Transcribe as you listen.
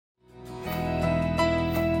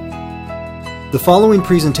The following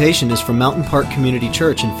presentation is from Mountain Park Community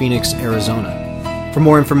Church in Phoenix, Arizona. For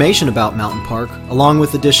more information about Mountain Park, along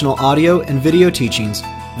with additional audio and video teachings,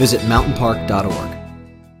 visit mountainpark.org.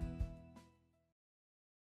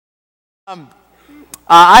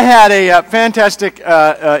 I had a fantastic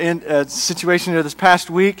situation here this past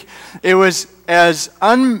week. It was as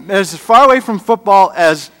far away from football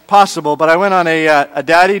as possible, but I went on a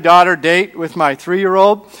daddy-daughter date with my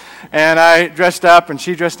 3-year-old, and I dressed up, and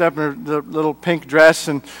she dressed up in her little pink dress,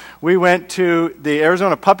 and we went to the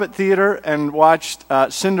Arizona Puppet Theater and watched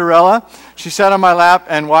Cinderella. She sat on my lap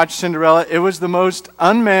and watched Cinderella. It was the most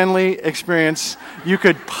unmanly experience you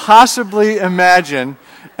could possibly imagine,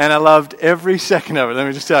 and I loved every second of it, let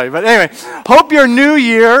me just tell you. But anyway, hope your new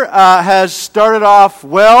year has started off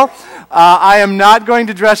well. I am not going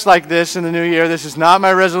to dress like this in the new year. This is not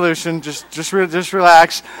my resolution. Just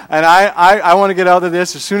relax. And I want to get out of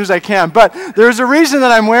this as soon as I can. But there's a reason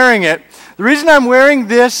that I'm wearing it. The reason I'm wearing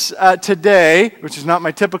this today, which is not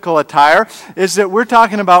my typical attire, is that we're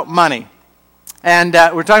talking about money. And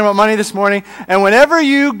we're talking about money this morning. And whenever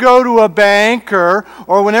you go to a banker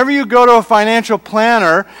or whenever you go to a financial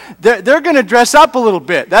planner, they're going to dress up a little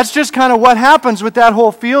bit. That's just kind of what happens with that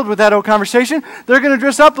whole field, with that whole conversation. They're going to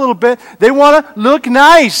dress up a little bit. They want to look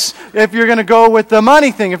nice if you're going to go with the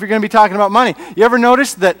money thing, if you're going to be talking about money. You ever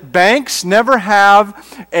notice that banks never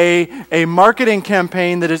have a marketing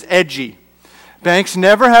campaign that is edgy? Banks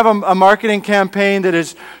never have a marketing campaign that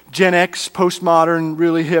is Gen X, postmodern,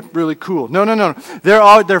 really hip, really cool. No.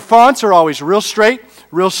 Their fonts are always real straight,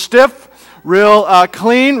 real stiff, real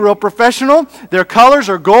clean, real professional. Their colors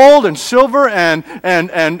are gold and silver and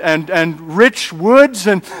rich woods,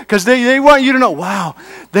 and because they want you to know, wow,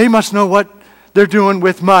 they must know what they're doing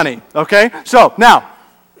with money. Okay, so now.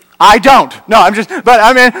 I don't. No,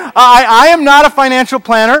 I am not a financial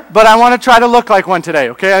planner, but I want to try to look like one today,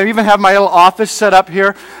 okay? I even have my little office set up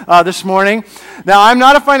here this morning. Now, I'm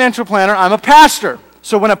not a financial planner. I'm a pastor.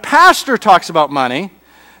 So when a pastor talks about money,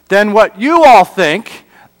 then what you all think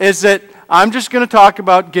is that I'm just going to talk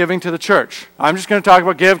about giving to the church. I'm just going to talk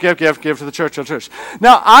about give to the church.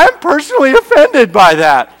 Now, I'm personally offended by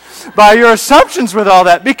that, by your assumptions with all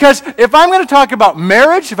that. Because if I'm going to talk about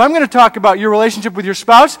marriage, if I'm going to talk about your relationship with your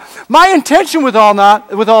spouse, my intention with all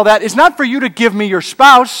that is not for you to give me your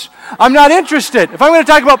spouse. I'm not interested. If I'm going to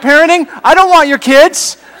talk about parenting, I don't want your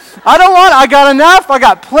kids. I got enough. I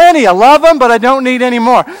got plenty. I love them, but I don't need any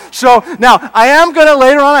more. So now,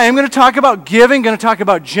 later on, I am going to talk about giving, going to talk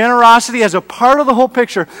about generosity as a part of the whole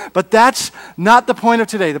picture, but that's not the point of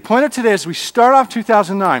today. The point of today is we start off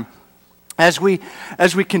 2009. As we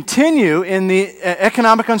continue in the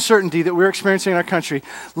economic uncertainty that we're experiencing in our country,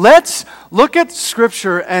 let's look at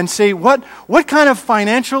Scripture and say what kind of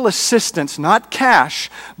financial assistance, not cash,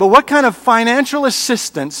 but what kind of financial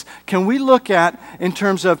assistance can we look at in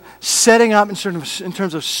terms of setting up, in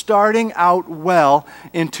terms of starting out well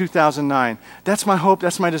in 2009. That's my hope,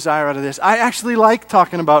 that's my desire out of this. I actually like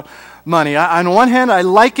talking about money. On one hand, I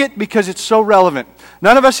like it because it's so relevant.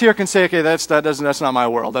 None of us here can say, okay, that's not my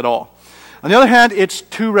world at all. On the other hand, it's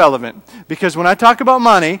too relevant, because when I talk about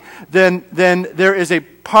money, then there is a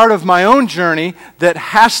part of my own journey that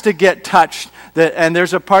has to get touched. And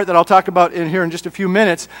there's a part that I'll talk about in here in just a few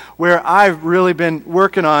minutes where I've really been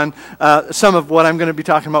working on some of what I'm going to be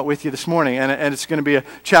talking about with you this morning. And it's going to be a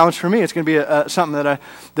challenge for me. It's going to be something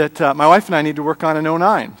that my wife and I need to work on in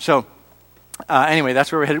 2009. So anyway,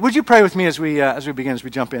 that's where we're headed. Would you pray with me as we begin, as we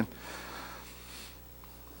jump in?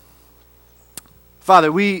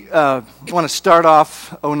 Father, we want to start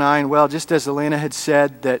off 2009 well, just as Elena had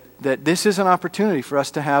said, that this is an opportunity for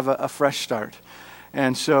us to have a fresh start.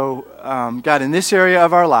 And so, God, in this area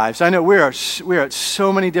of our lives, I know we are at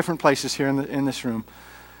so many different places here in this room.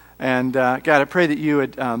 And God, I pray that you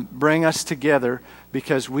would bring us together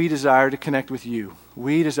because we desire to connect with you.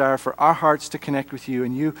 We desire for our hearts to connect with you.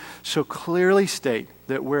 And you so clearly state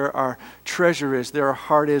that where our treasure is, there our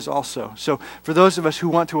heart is also. So for those of us who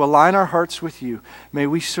want to align our hearts with you, may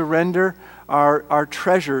we surrender our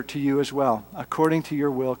treasure to you as well, according to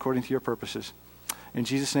your will, according to your purposes. In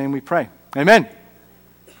Jesus' name we pray. Amen.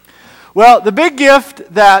 Well, the big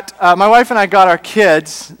gift that my wife and I got our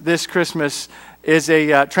kids this Christmas is a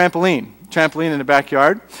trampoline in the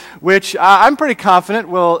backyard, which I'm pretty confident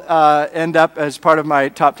will end up as part of my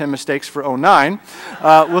top 10 mistakes for 2009.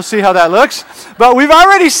 We'll see how that looks. But we've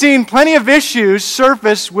already seen plenty of issues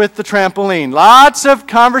surface with the trampoline. Lots of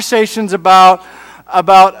conversations about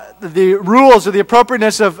the rules or the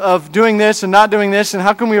appropriateness of doing this and not doing this, and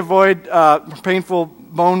how can we avoid painful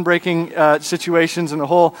bone-breaking situations and the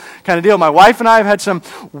whole kind of deal. My wife and I have had some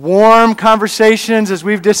warm conversations as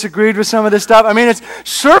we've disagreed with some of this stuff. I mean, it's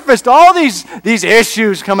surfaced all these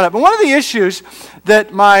issues coming up. And one of the issues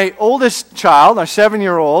that my oldest child, our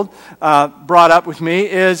 7-year-old, brought up with me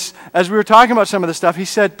is, as we were talking about some of this stuff, he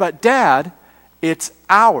said, "But Dad, it's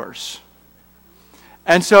ours."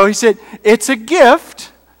 And so he said, "It's a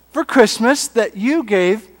gift for Christmas that you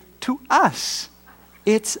gave to us.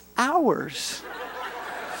 It's ours."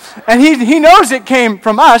 And he knows it came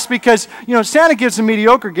from us because, Santa gives the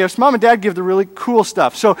mediocre gifts. Mom and Dad give the really cool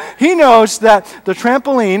stuff. So he knows that the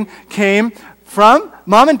trampoline came from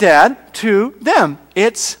Mom and Dad to them.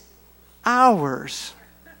 It's ours.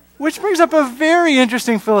 Which brings up a very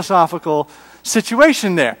interesting philosophical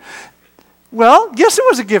situation there. Well, yes, it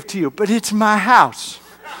was a gift to you, but it's my house.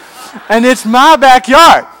 And it's my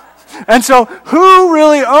backyard. And so, who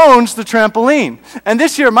really owns the trampoline? And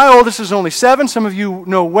this year, my oldest is only 7. Some of you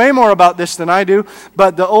know way more about this than I do.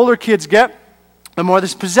 But the older kids get, the more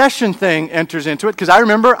this possession thing enters into it. Because I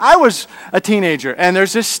remember I was a teenager. And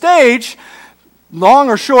there's this stage, long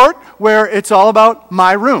or short, where it's all about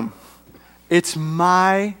my room. It's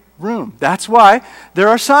my room. That's why there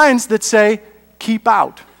are signs that say, "Keep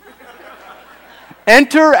out."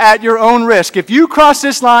 Enter at your own risk. If you cross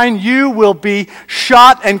this line, you will be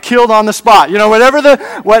shot and killed on the spot. Whatever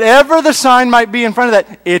the sign might be in front of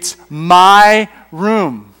that, it's my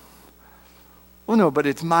room. Well, no, but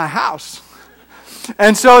it's my house.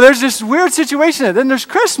 And so there's this weird situation. And then there's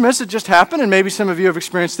Christmas. It just happened, and maybe some of you have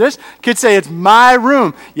experienced this. Kids say, "It's my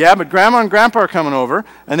room." Yeah, but Grandma and Grandpa are coming over,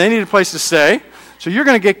 and they need a place to stay. So you're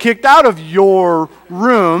going to get kicked out of your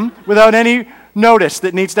room without any notice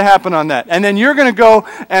that needs to happen on that. And then you're going to go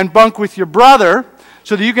and bunk with your brother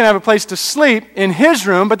so that you can have a place to sleep in his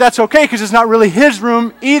room, but that's okay because it's not really his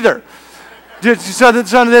room either. So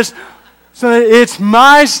it's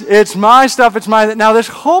my stuff, it's my... Now, this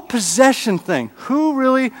whole possession thing, who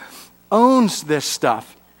really owns this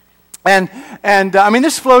stuff? And I mean,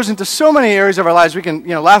 this flows into so many areas of our lives. We can,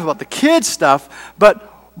 laugh about the kids' stuff, but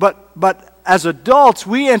as adults,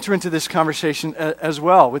 we enter into this conversation as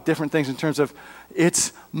well with different things in terms of,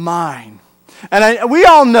 it's mine. And we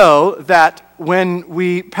all know that when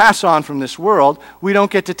we pass on from this world, we don't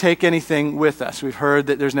get to take anything with us. We've heard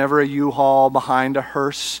that there's never a U-Haul behind a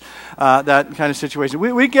hearse, that kind of situation.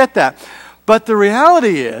 We get that. But the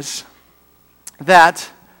reality is that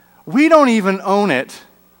we don't even own it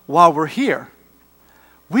while we're here.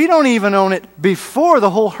 We don't even own it before the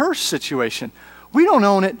whole hearse situation. We don't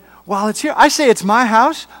own it while it's here. I say it's my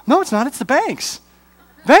house. No, it's not. It's the bank's.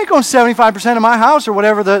 The bank owns 75% of my house, or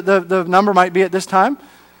whatever the number might be at this time.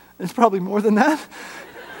 It's probably more than that.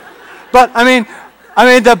 But I mean,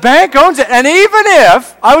 the bank owns it. And even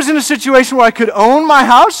if I was in a situation where I could own my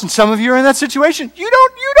house, and some of you are in that situation, you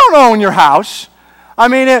don't own your house. I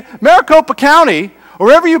mean, Maricopa County, or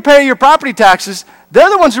wherever you pay your property taxes,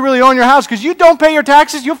 they're the ones who really own your house. Because you don't pay your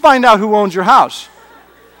taxes, you'll find out who owns your house.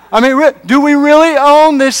 I mean, do we really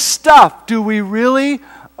own this stuff? Do we really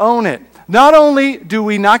own it? Not only do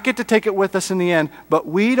we not get to take it with us in the end, but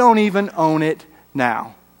we don't even own it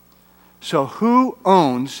now. So who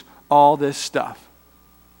owns all this stuff?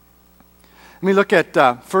 Let me look at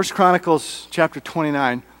 1 Chronicles chapter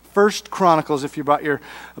 29. 1 Chronicles, if you brought your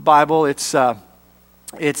Bible, it's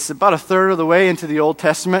about a third of the way into the Old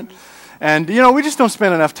Testament. And, we just don't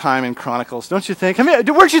spend enough time in Chronicles, don't you think? I mean,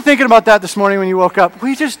 weren't you thinking about that this morning when you woke up?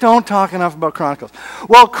 We just don't talk enough about Chronicles.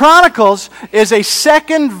 Well, Chronicles is a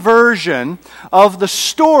second version of the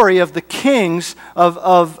story of the kings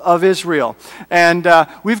of Israel. And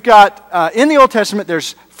we've got, in the Old Testament,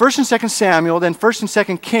 there's 1 and 2 Samuel, then 1 and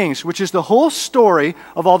 2 Kings, which is the whole story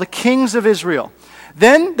of all the kings of Israel.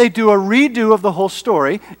 Then they do a redo of the whole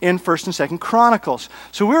story in 1 and 2 Chronicles.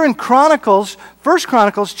 So we're in Chronicles, 1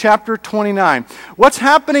 Chronicles chapter 29. What's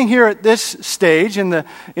happening here at this stage in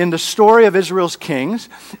the story of Israel's kings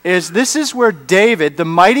is this is where David, the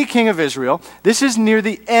mighty king of Israel, this is near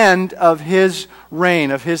the end of his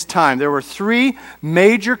reign, of his time. There were 3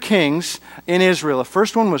 major kings in Israel. The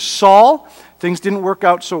first one was Saul. Things didn't work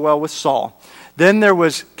out so well with Saul. Then there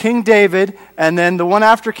was King David, and then the one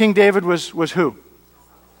after King David was who?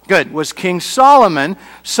 Good, was King Solomon.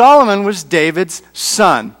 Solomon was David's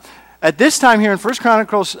son. At this time here in 1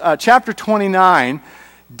 Chronicles chapter 29,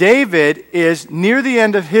 David is near the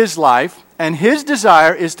end of his life, and his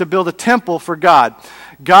desire is to build a temple for God.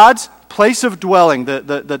 God's place of dwelling,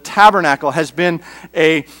 the tabernacle, has been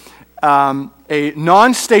a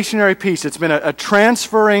non-stationary piece. It's been a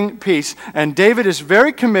transferring piece. And David is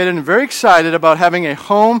very committed and very excited about having a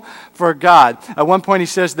home for God. At one point he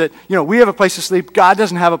says that, we have a place to sleep. God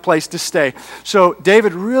doesn't have a place to stay. So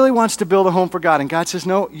David really wants to build a home for God. And God says,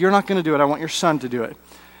 no, you're not going to do it. I want your son to do it.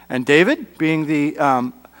 And David, being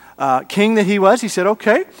the king that he was, he said,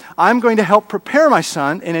 okay, I'm going to help prepare my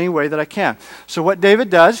son in any way that I can. So what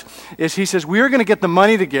David does is he says, we're going to get the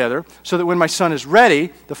money together so that when my son is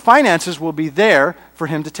ready, the finances will be there for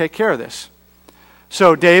him to take care of this.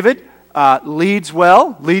 So David leads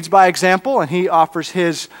by example, and he offers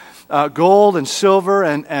his gold and silver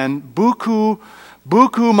and buku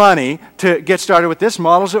money to get started with this,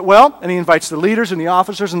 models it well, and he invites the leaders and the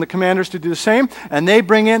officers and the commanders to do the same, and they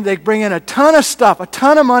bring in a ton of stuff, a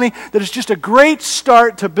ton of money that is just a great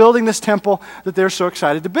start to building this temple that they're so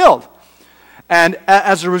excited to build. And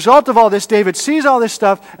as a result of all this, David sees all this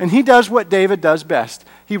stuff, and he does what David does best.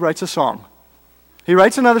 He writes a song. He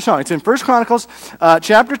writes another song. It's in 1 Chronicles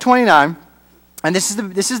chapter 29, and this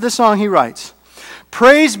is the song he writes.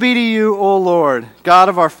 Praise be to you, O Lord, God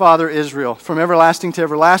of our father Israel, from everlasting to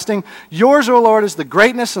everlasting. Yours, O Lord, is the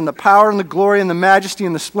greatness and the power and the glory and the majesty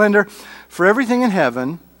and the splendor, for everything in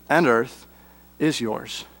heaven and earth is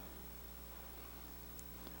yours.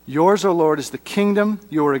 Yours, O Lord, is the kingdom.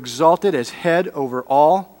 You are exalted as head over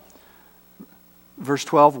all. Verse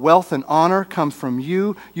 12, wealth and honor come from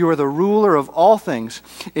you. You are the ruler of all things.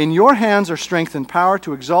 In your hands are strength and power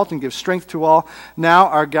to exalt and give strength to all. Now,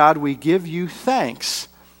 our God, we give you thanks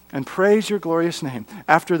and praise your glorious name.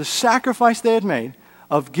 After the sacrifice they had made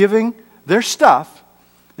of giving their stuff,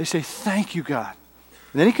 they say, thank you, God.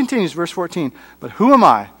 And then he continues, verse 14, but who am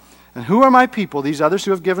I and who are my people, these others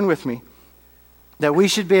who have given with me, that we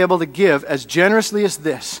should be able to give as generously as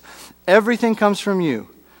this? Everything comes from you.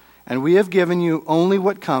 And we have given you only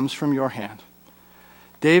what comes from your hand.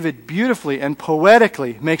 David beautifully and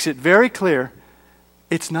poetically makes it very clear,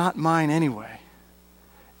 it's not mine anyway.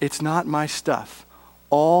 It's not my stuff.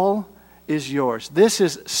 All is yours. This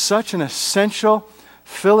is such an essential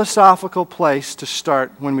philosophical place to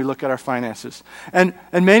start when we look at our finances. And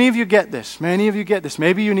many of you get this. Many of you get this.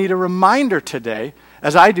 Maybe you need a reminder today,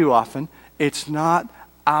 as I do often, it's not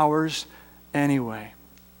ours anyway.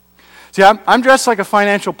 See, I'm dressed like a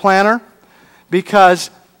financial planner because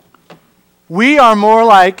we are more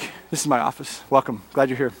like, this is my office. Welcome. Glad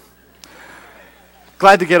you're here.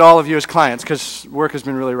 Glad to get all of you as clients because work has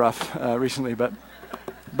been really rough recently.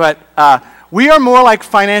 But we are more like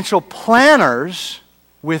financial planners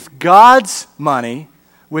with God's money,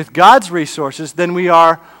 with God's resources, than we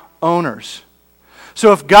are owners.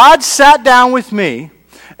 So if God sat down with me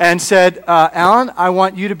and said, Alan, I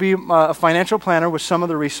want you to be a financial planner with some of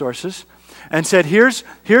the resources, and said, here's,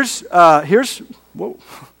 whoa,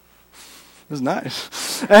 this is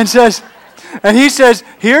nice, and he says,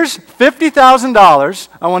 here's $50,000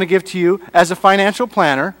 I want to give to you as a financial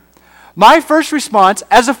planner. My first response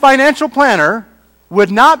as a financial planner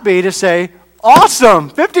would not be to say, awesome,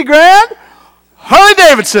 50 grand? Harley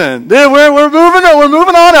Davidson, we're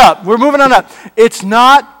moving on up. We're moving on up. It's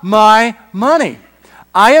not my money.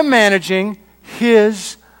 I am managing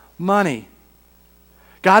His money.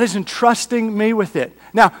 God is entrusting me with it.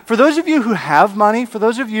 Now, for those of you who have money, for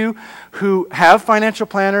those of you who have financial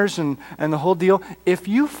planners and the whole deal, if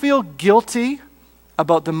you feel guilty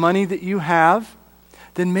about the money that you have,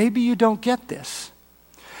 then maybe you don't get this.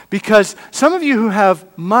 Because some of you who have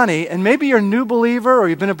money, and maybe you're a new believer or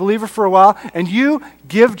you've been a believer for a while, and you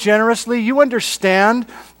give generously, you understand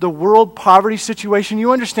the world poverty situation,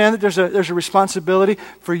 you understand that there's a responsibility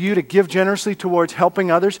for you to give generously towards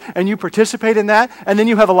helping others, and you participate in that, and then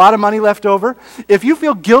you have a lot of money left over. If you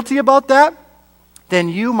feel guilty about that, then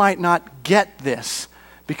you might not get this,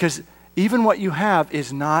 because even what you have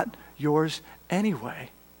is not yours anyway.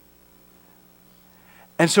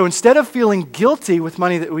 And so instead of feeling guilty with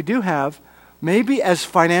money that we do have, maybe as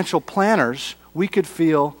financial planners, we could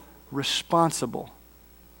feel responsible.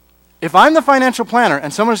 If I'm the financial planner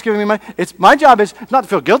and someone is giving me money, my job is not to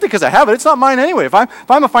feel guilty because I have it. It's not mine anyway. If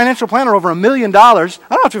I'm a financial planner over $1 million, I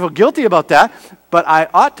don't have to feel guilty about that, but I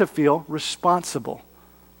ought to feel responsible.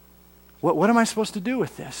 What am I supposed to do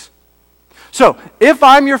with this? So if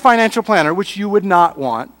I'm your financial planner, which you would not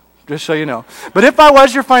want, just so you know. But if I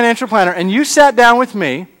was your financial planner and you sat down with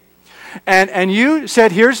me and you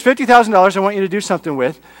said, here's $50,000 I want you to do something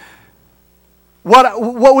with,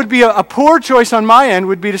 what would be a poor choice on my end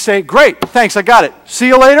would be to say, great, thanks, I got it. See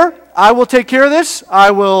you later. I will take care of this.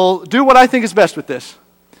 I will do what I think is best with this.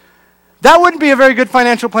 That wouldn't be a very good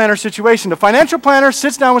financial planner situation. The financial planner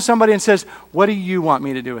sits down with somebody and says, what do you want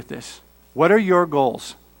me to do with this? What are your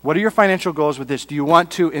goals? What are your financial goals with this? Do you want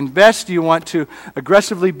to invest? Do you want to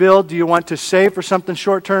aggressively build? Do you want to save for something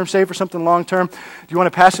short-term, save for something long-term? Do you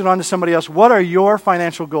want to pass it on to somebody else? What are your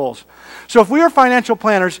financial goals? So if we are financial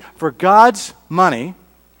planners for God's money,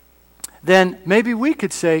 then maybe we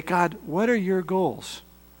could say, God, what are your goals?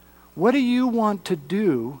 What do you want to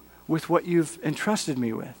do with what you've entrusted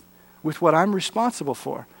me with what I'm responsible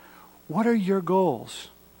for? What are your goals?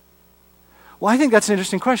 Well, I think that's an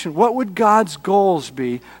interesting question. What would God's goals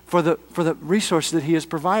be for the resource that he has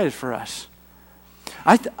provided for us?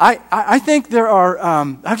 I think there are,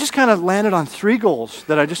 I've just kind of landed on 3 goals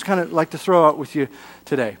that I just kind of like to throw out with you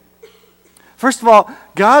today. First of all,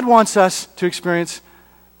 God wants us to experience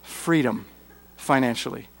freedom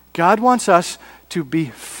financially. God wants us to be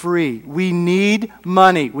free. We need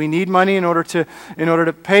money. We need money in order to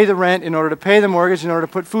pay the rent, in order to pay the mortgage, in order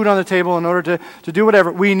to put food on the table, in order to do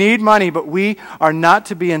whatever. We need money, but we are not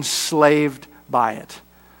to be enslaved by it.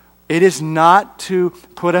 It is not to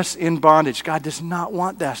put us in bondage. God does not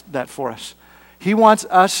want that for us. He wants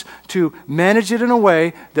us to manage it in a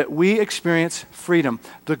way that we experience freedom.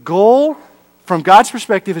 The goal, from God's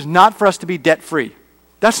perspective, is not for us to be debt-free.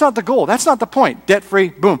 That's not the goal. That's not the point. Debt-free,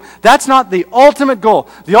 boom. That's not the ultimate goal.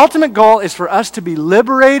 The ultimate goal is for us to be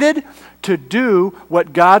liberated to do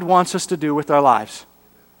what God wants us to do with our lives.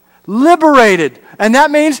 Liberated. And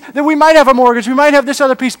that means that we might have a mortgage, we might have this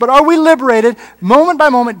other piece, but are we liberated moment by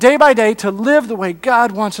moment, day by day, to live the way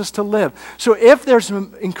God wants us to live? So if there's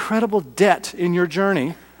some incredible debt in your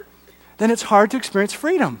journey, then it's hard to experience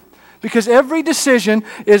freedom. Because every decision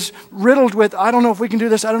is riddled with, I don't know if we can do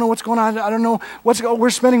this, I don't know what's going on, I don't know we're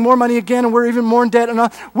spending more money again and we're even more in debt.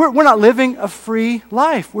 And we're not living a free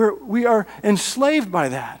life. We are enslaved by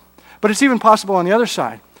that. But it's even possible on the other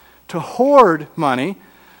side to hoard money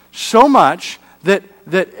so much that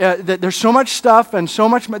there's so much stuff and so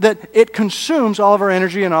much that it consumes all of our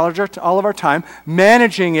energy and all of our time,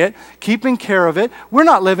 managing it, keeping care of it. We're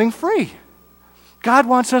not living free. God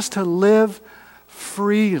wants us to live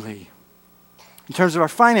freely in terms of our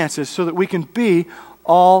finances so that we can be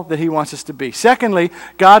all that he wants us to be. Secondly,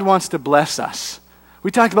 God wants to bless us.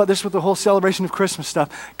 We talked about this with the whole celebration of Christmas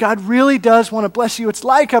stuff. God really does want to bless you. It's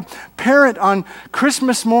like a parent on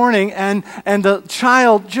Christmas morning and the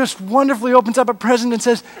child just wonderfully opens up a present and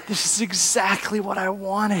says, this is exactly what I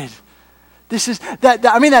wanted. This is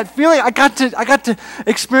that feeling. I got to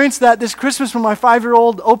experience that this Christmas when my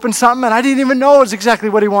 5-year-old opened something and I didn't even know it was exactly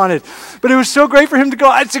what he wanted. But it was so great for him to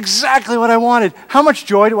go, it's exactly what I wanted. How much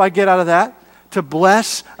joy do I get out of that? To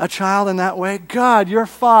bless a child in that way? God, your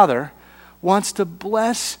Father, wants to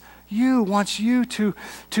bless you, wants you to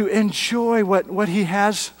enjoy what he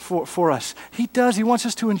has for us. He does. He wants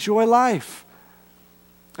us to enjoy life.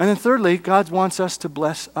 And then thirdly, God wants us to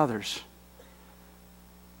bless others.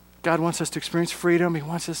 God wants us to experience freedom. He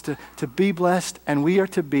wants us to be blessed, and we are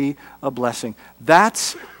to be a blessing.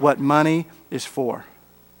 That's what money is for.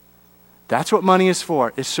 That's what money is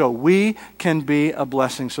for, is so we can be a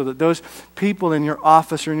blessing, so that those people in your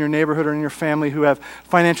office or in your neighborhood or in your family who have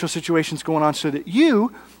financial situations going on, so that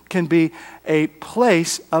you can be a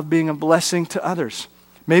place of being a blessing to others.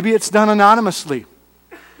 Maybe it's done anonymously.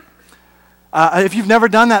 If you've never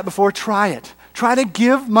done that before, try it. Try to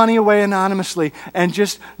give money away anonymously and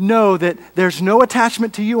just know that there's no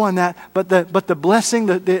attachment to you on that, but the blessing,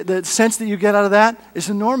 the sense that you get out of that is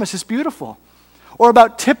enormous. It's beautiful. Or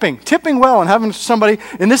about tipping well and having somebody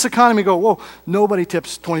in this economy go, whoa, nobody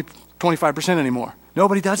tips 25% anymore.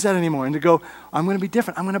 Nobody does that anymore. And to go, I'm going to be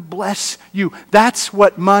different. I'm going to bless you. That's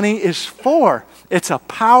what money is for. It's a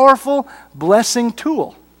powerful blessing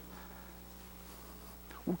tool.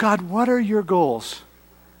 God, what are your goals?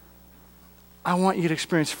 I want you to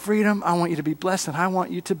experience freedom. I want you to be blessed, and I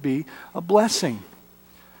want you to be a blessing.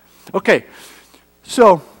 Okay,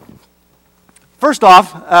 so first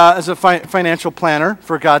off, as a financial planner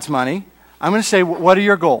for God's money, I'm going to say, what are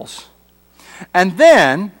your goals? And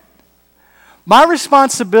then, my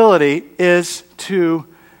responsibility is to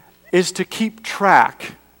keep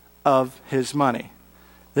track of his money.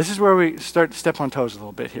 This is where we start to step on toes a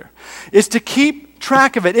little bit here. Is to keep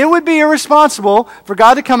track of it. It would be irresponsible for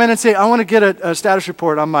God to come in and say, I want to get a status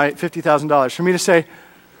report on my $50,000. For me to say,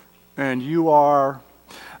 and you are,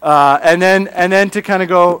 and then to kind of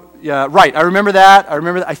go, yeah, right. I remember that.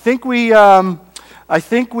 I think we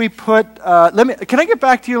put. Can I get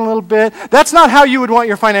back to you in a little bit? That's not how you would want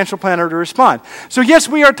your financial planner to respond. So yes,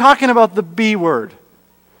 we are talking about the B word.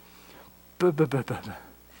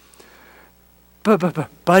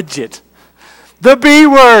 Budget. The B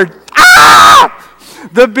word.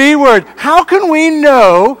 The B word. How can we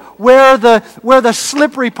know where the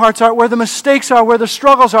slippery parts are, where the mistakes are, where the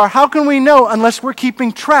struggles are? How can we know unless we're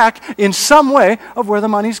keeping track in some way of where the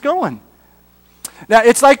money's going? Now,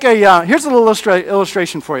 it's like here's a little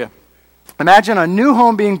illustration for you. Imagine a new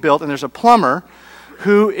home being built, and there's a plumber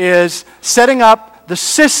who is setting up the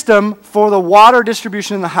system for the water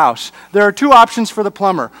distribution in the house. There are two options for the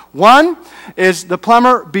plumber. One is the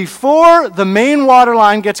plumber, before the main water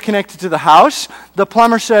line gets connected to the house, the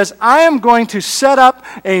plumber says, I am going to set up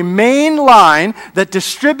a main line that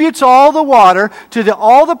distributes all the water to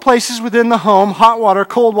all the places within the home, hot water,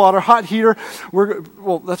 cold water, hot heater,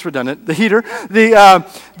 well, that's redundant, the heater,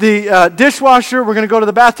 the dishwasher, we're going to go to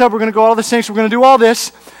the bathtub, we're going to go to all the sinks, we're going to do all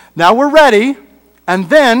this. Now we're ready. And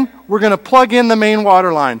then we're going to plug in the main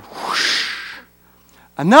water line. Whoosh.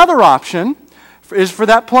 Another option is for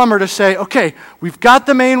that plumber to say, okay, we've got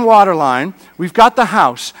the main water line, we've got the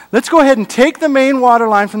house. Let's go ahead and take the main water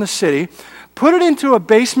line from the city, put it into a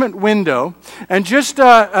basement window, and just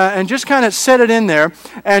kind of set it in there,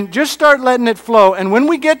 and just start letting it flow. And when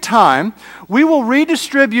we get time, we will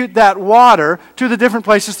redistribute that water to the different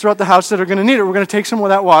places throughout the house that are going to need it. We're going to take some of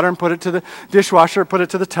that water and put it to the dishwasher, or put it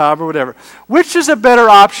to the tub, or whatever. Which is a better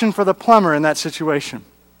option for the plumber in that situation?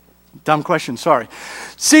 Dumb question, sorry.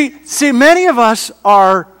 See, many of us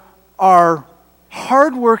are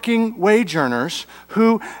hardworking wage earners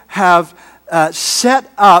who have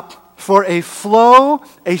set up for a flow,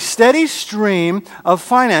 a steady stream of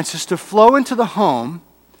finances to flow into the home.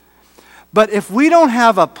 But if we don't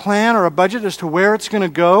have a plan or a budget as to where it's going to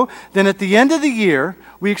go, then at the end of the year,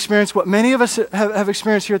 we experience what many of us have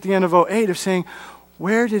experienced here at the end of 2008, of saying,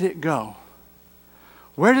 where did it go?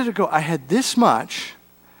 Where did it go? I had this much,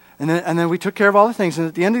 and then we took care of all the things, and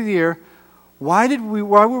at the end of the year, why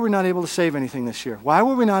were we not able to save anything this year? Why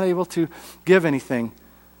were we not able to give anything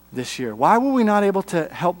this year? Why were we not able to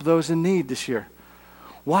help those in need this year?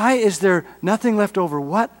 Why is there nothing left over?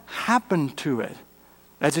 What happened to it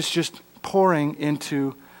as it's just pouring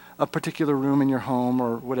into a particular room in your home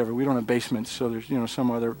or whatever? We don't have basements, so there's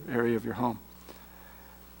some other area of your home.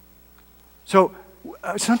 So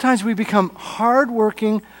sometimes we become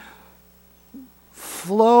hardworking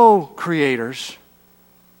flow creators,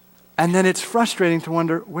 and then it's frustrating to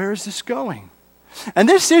wonder, where is this going? And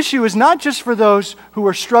this issue is not just for those who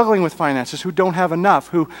are struggling with finances, who don't have enough,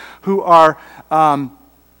 who are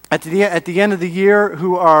at the end of the year,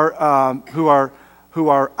 who are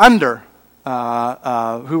under,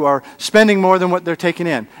 who are spending more than what they're taking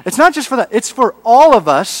in. It's not just for that. It's for all of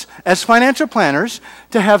us as financial planners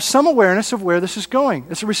to have some awareness of where this is going.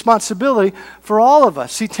 It's a responsibility for all of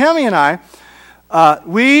us. See, Tammy and I,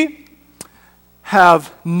 we've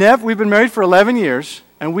been married for 11 years.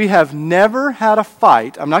 And we have never had a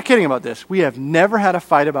fight. I'm not kidding about this. We have never had a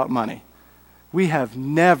fight about money. We have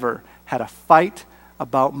never had a fight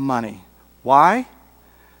about money. Why?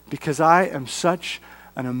 Because I am such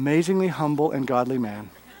an amazingly humble and godly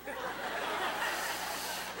man.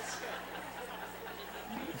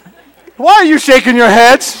 Why are you shaking your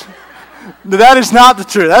heads? That is not the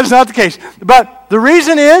truth. That is not the case. But the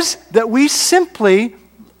reason is that we simply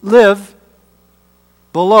live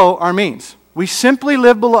below our means. We simply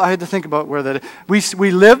live below. I had to think about where that is.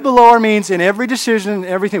 We live below our means in every decision and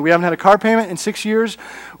everything. We haven't had a car payment in 6 years.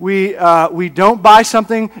 We don't buy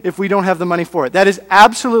something if we don't have the money for it. That is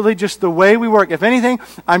absolutely just the way we work. If anything,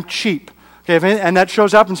 I'm cheap. Okay, and that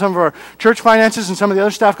shows up in some of our church finances, and some of the other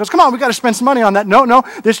staff goes, come on, we've got to spend some money on that. No,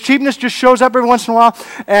 this cheapness just shows up every once in a while,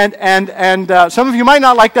 and some of you might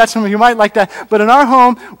not like that, some of you might like that, but in our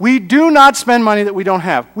home, we do not spend money that we don't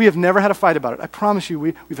have. We have never had a fight about it. I promise you,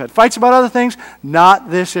 we've had fights about other things, not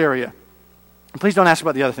this area. And please don't ask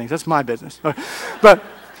about the other things. That's my business. But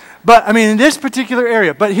I mean, in this particular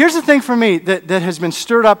area. But here's the thing for me that has been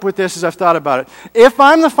stirred up with this as I've thought about it. If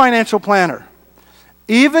I'm the financial planner,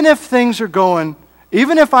 even if things are going,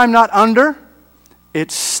 even if I'm not under,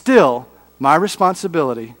 it's still my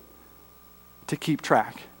responsibility to keep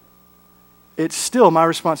track. It's still my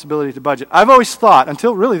responsibility to budget. I've always thought,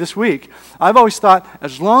 until really this week, I've always thought,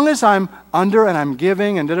 as long as I'm under and I'm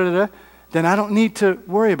giving and then I don't need to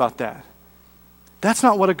worry about that. That's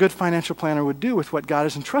not what a good financial planner would do with what God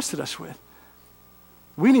has entrusted us with.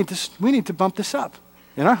 We need to bump this up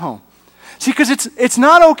in our home. See, because it's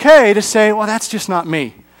not okay to say, well, that's just not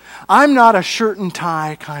me. I'm not a shirt and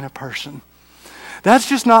tie kind of person. That's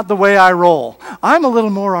just not the way I roll. I'm a little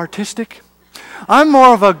more artistic. I'm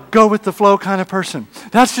more of a go with the flow kind of person.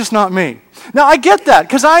 That's just not me. Now, I get that,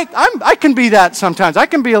 because I can be that sometimes. I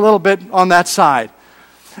can be a little bit on that side.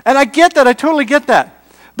 And I get that. I totally get that.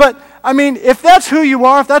 But, I mean, if that's who you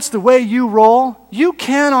are, if that's the way you roll, you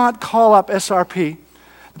cannot call up SRP,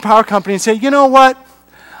 the power company, and say, you know what?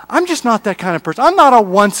 I'm just not that kind of person. I'm not a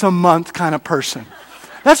once a month kind of person.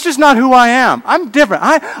 That's just not who I am. I'm different.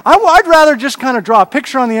 I'd rather just kind of draw a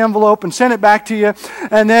picture on the envelope and send it back to you,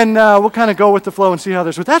 and then we'll kind of go with the flow and see how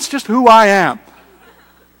this works. That's just who I am.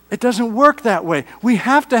 It doesn't work that way. We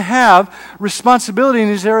have to have responsibility in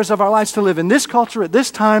these areas of our lives to live in this culture at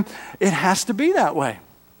this time. It has to be that way.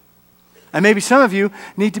 And maybe some of you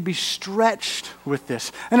need to be stretched with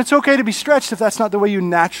this. And it's okay to be stretched if that's not the way you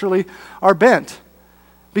naturally are bent.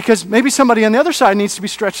 Because maybe somebody on the other side needs to be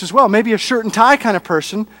stretched as well. Maybe a shirt and tie kind of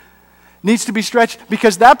person needs to be stretched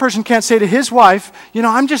because that person can't say to his wife,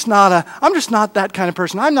 I'm just not that kind of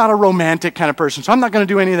person. I'm not a romantic kind of person, so I'm not going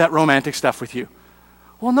to do any of that romantic stuff with you.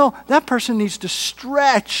 Well, no, that person needs to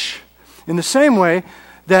stretch in the same way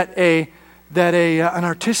that an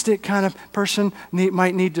artistic kind of person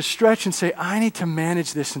might need to stretch and say, I need to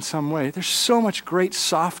manage this in some way. There's so much great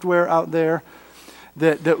software out there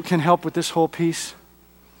that can help with this whole piece.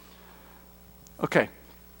 Okay.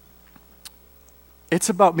 It's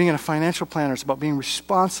about being a financial planner. It's about being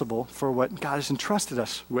responsible for what God has entrusted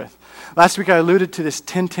us with. Last week I alluded to this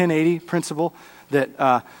 10-10-80 principle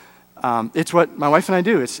that it's what my wife and I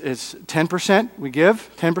do. It's 10% we give,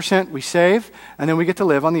 10% we save, and then we get to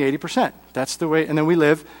live on the 80%. That's the way, and then we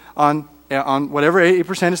live on whatever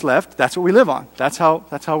 80% is left. That's what we live on. That's how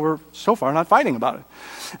we're so far not fighting about it.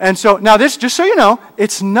 And so now this, just so you know,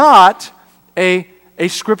 it's not a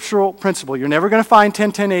scriptural principle. You're never going to find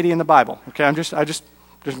 10-10-80 in the Bible. Okay, I just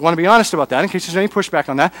want to be honest about that in case there's any pushback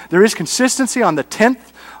on that. There is consistency on the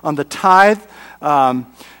tenth, on the tithe.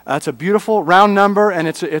 It's a beautiful round number, and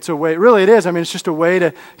it's a way, really it is. I mean, it's just a way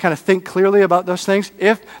to kind of think clearly about those things.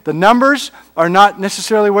 If the numbers are not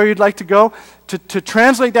necessarily where you'd like to go, to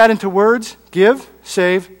translate that into words, give,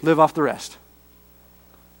 save, live off the rest.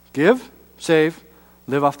 Give, save,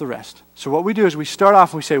 live off the rest. So what we do is we start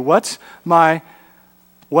off and we say, what's my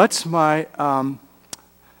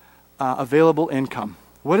available income?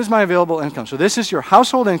 What is my available income? So this is your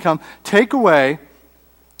household income. Take away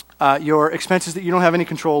your expenses that you don't have any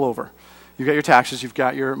control over. You've got your taxes, you've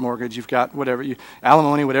got your mortgage, you've got whatever,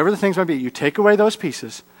 alimony, whatever the things might be. You take away those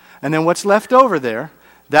pieces, and then what's left over there,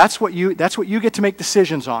 that's what you get to make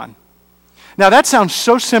decisions on. Now that sounds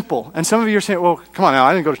so simple, and some of you are saying, well, come on now,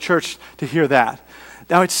 I didn't go to church to hear that.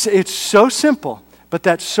 Now it's so simple, but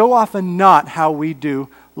that's so often not how we do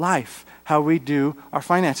life, how we do our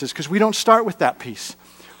finances, because we don't start with that piece.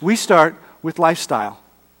 We start with lifestyle.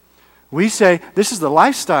 We say, this is the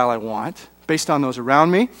lifestyle I want, based on those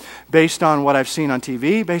around me, based on what I've seen on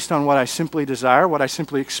TV, based on what I simply desire, what I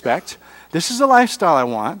simply expect. This is the lifestyle I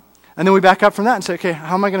want. And then we back up from that and say, okay,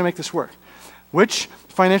 how am I going to make this work? Which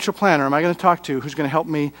financial planner am I going to talk to who's going to help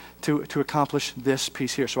me to accomplish this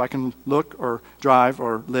piece here so I can look or drive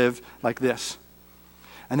or live like this?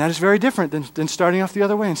 And that is very different than starting off the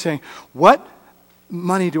other way and saying, what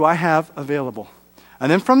money do I have available?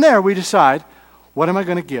 And then from there we decide, what am I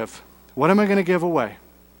going to give? What am I going to give away?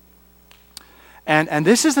 And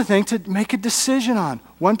this is the thing to make a decision on.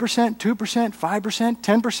 1%, 2%, 5%,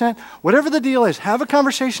 10%, whatever the deal is. Have a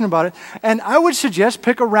conversation about it. And I would suggest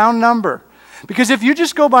pick a round number. Because if you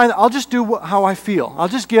just go by, I'll just do how I feel. I'll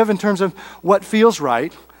just give in terms of what feels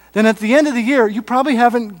right. Then at the end of the year, you probably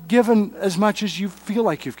haven't given as much as you feel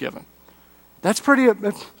like you've given. That's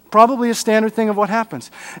probably a standard thing of what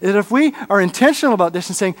happens. That if we are intentional about this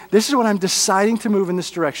and saying, this is what I'm deciding to move in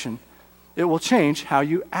this direction, it will change how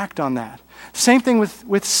you act on that. Same thing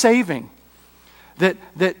with saving.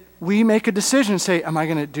 That we make a decision and say, am I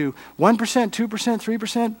going to do 1%, 2%,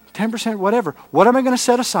 3%, 10%, whatever. What am I going to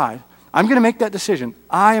set aside? I'm going to make that decision.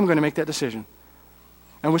 I am going to make that decision.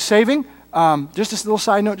 And with saving, just a little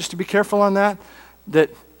side note, just to be careful on that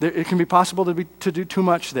it can be possible to do too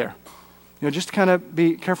much there. Just to kind of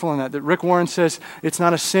be careful on that. That Rick Warren says it's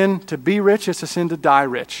not a sin to be rich, it's a sin to die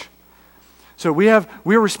rich. So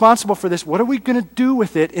we're responsible for this. What are we going to do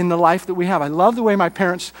with it in the life that we have? I love the way my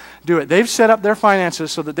parents do it. They've set up their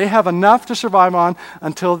finances so that they have enough to survive on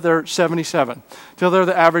until they're 77, till they're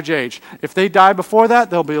the average age. If they die before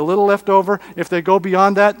that, there'll be a little left over. If they go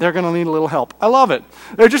beyond that, they're going to need a little help. I love it.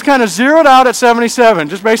 They're just kind of zeroed out at 77,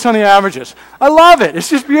 just based on the averages. I love it. It's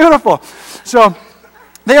just beautiful. So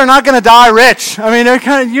they are not going to die rich. I mean,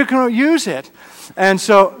 you can use it. And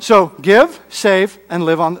so give, save, and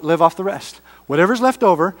live off the rest. Whatever's left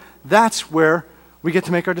over, that's where we get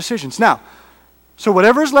to make our decisions. Now, so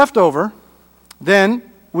whatever is left over, then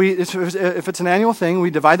if it's an annual thing,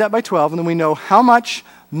 we divide that by 12, and then we know how much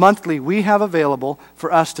monthly we have available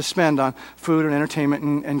for us to spend on food and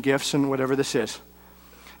entertainment and gifts and whatever this is.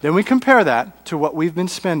 Then we compare that to what we've been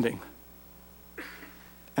spending.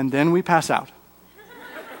 And then we pass out.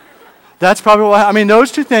 That's probably why. I mean,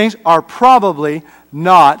 those two things are probably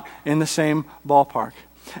not in the same ballpark.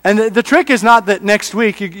 And the trick is not that next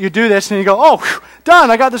week you do this and you go, oh, whew,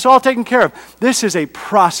 done, I got this all taken care of. This is a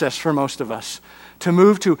process for most of us to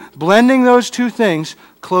move to blending those two things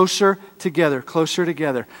closer together, closer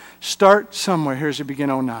together. Start somewhere. Here's a Begin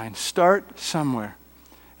 09. Start somewhere.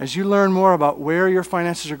 As you learn more about where your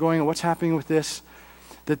finances are going and what's happening with this,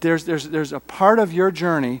 that there's a part of your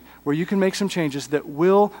journey where you can make some changes that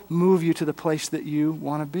will move you to the place that you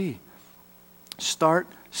want to be. Start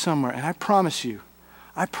somewhere. And I promise you,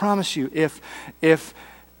 if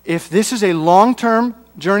this is a long-term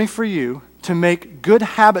journey for you to make good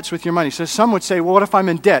habits with your money. So some would say, well, what if I'm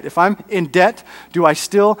in debt? If I'm in debt, do I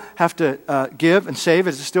still have to give and save?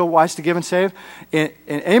 Is it still wise to give and save? And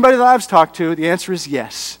anybody that I've talked to, the answer is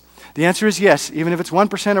yes. The answer is yes, even if it's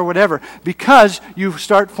 1% or whatever, because you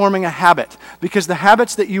start forming a habit. Because the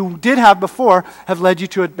habits that you did have before have led you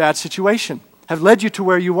to a bad situation, have led you to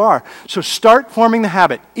where you are. So start forming the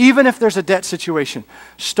habit, even if there's a debt situation.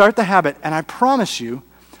 Start the habit, and I promise you,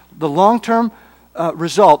 the long-term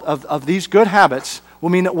result of these good habits will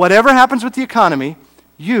mean that whatever happens with the economy,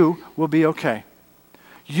 you will be okay.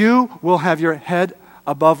 You will have your head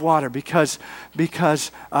above water because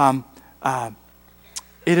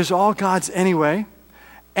it is all God's anyway,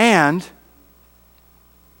 and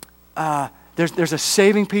there's a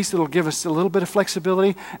saving piece that will give us a little bit of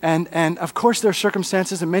flexibility, and of course there are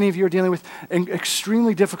circumstances, and many of you are dealing with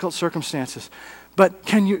extremely difficult circumstances. But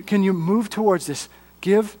can you move towards this?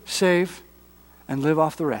 Give, save, and live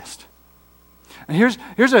off the rest. And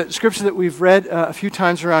here's a scripture that we've read a few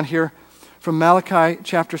times around here from Malachi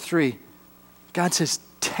chapter 3. God says,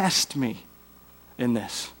 test me in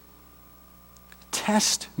this.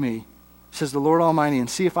 Test me, says the Lord Almighty, and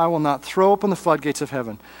see if I will not throw open the floodgates of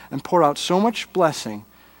heaven and pour out so much blessing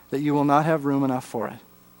that you will not have room enough for it.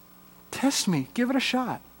 Test me. Give it a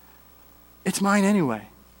shot. It's mine anyway.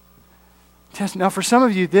 Now, for some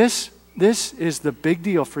of you, this is the big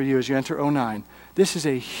deal for you as you enter 09. This is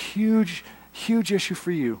a huge, huge issue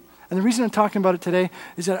for you. And the reason I'm talking about it today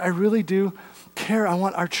is that I really do care. I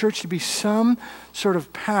want our church to be some sort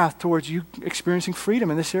of path towards you experiencing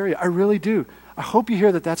freedom in this area. I really do. I hope you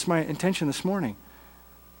hear that that's my intention this morning.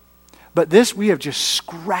 But we have just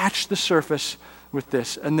scratched the surface with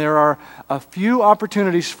this. And there are a few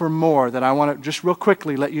opportunities for more that I want to just real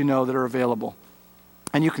quickly let you know that are available.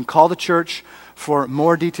 And you can call the church for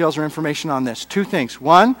more details or information on this. Two things.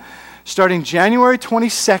 One, starting January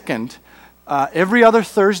 22nd, every other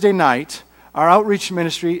Thursday night, our outreach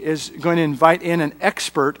ministry is going to invite in an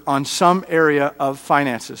expert on some area of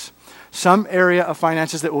finances. Some area of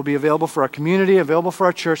finances that will be available for our community, available for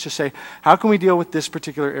our church to say, how can we deal with this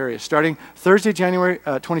particular area? Starting Thursday, January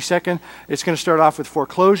 22nd, it's going to start off with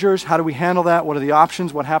foreclosures. How do we handle that? What are the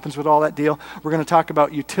options? What happens with all that deal? We're going to talk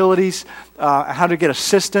about utilities, how to get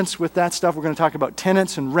assistance with that stuff. We're going to talk about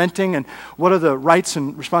tenants and renting and what are the rights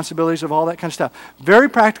and responsibilities of all that kind of stuff. Very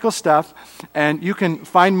practical stuff, and you can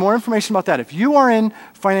find more information about that. If you are in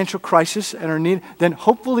financial crisis and are in need, then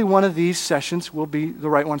hopefully one of these sessions will be the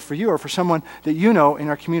right one for you or for someone that you know in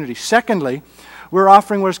our community. Secondly, we're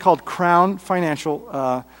offering what is called Crown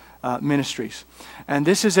Financial Ministries. And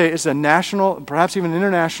this is a national, perhaps even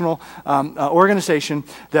international organization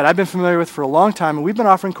that I've been familiar with for a long time. And we've been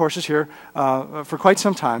offering courses here for quite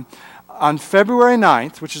some time. On February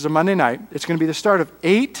 9th, which is a Monday night, it's going to be the start of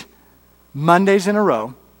 8 Mondays in a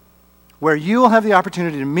row where you will have the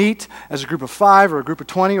opportunity to meet as a group of 5 or a group of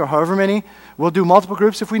 20 or however many. We'll do multiple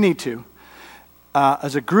groups if we need to.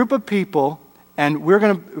 As a group of people, and we're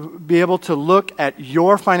going to be able to look at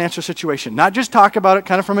your financial situation. Not just talk about it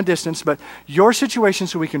kind of from a distance, but your situation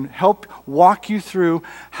so we can help walk you through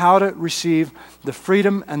how to receive the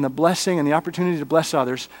freedom and the blessing and the opportunity to bless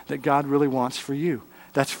others that God really wants for you.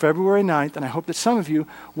 That's February 9th, and I hope that some of you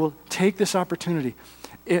will take this opportunity.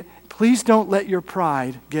 Please don't let your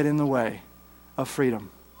pride get in the way of freedom.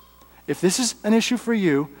 If this is an issue for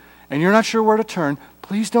you and you're not sure where to turn,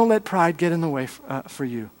 please don't let pride get in the way for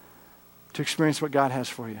you to experience what God has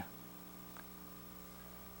for you.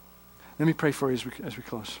 Let me pray for you as we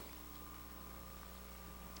close.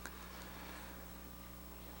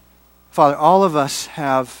 Father, all of us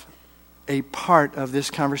have a part of this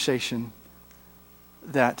conversation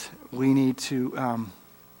that we need to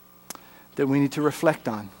reflect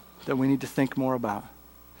on, that we need to think more about.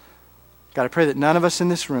 God, I pray that none of us in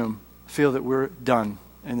this room feel that we're done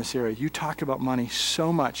in this area. You talk about money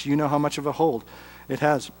so much. You know how much of a hold it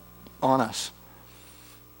has on us.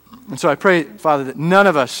 And so I pray, Father, that none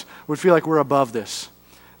of us would feel like we're above this,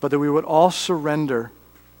 but that we would all surrender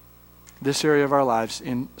this area of our lives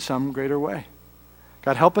in some greater way.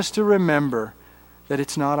 God, help us to remember that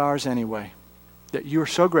it's not ours anyway, that you are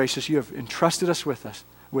so gracious, you have entrusted us with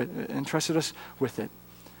it.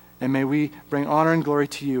 And may we bring honor and glory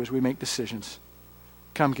to you as we make decisions.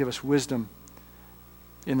 Come, give us wisdom.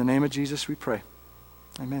 In the name of Jesus we pray.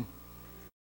 Amen.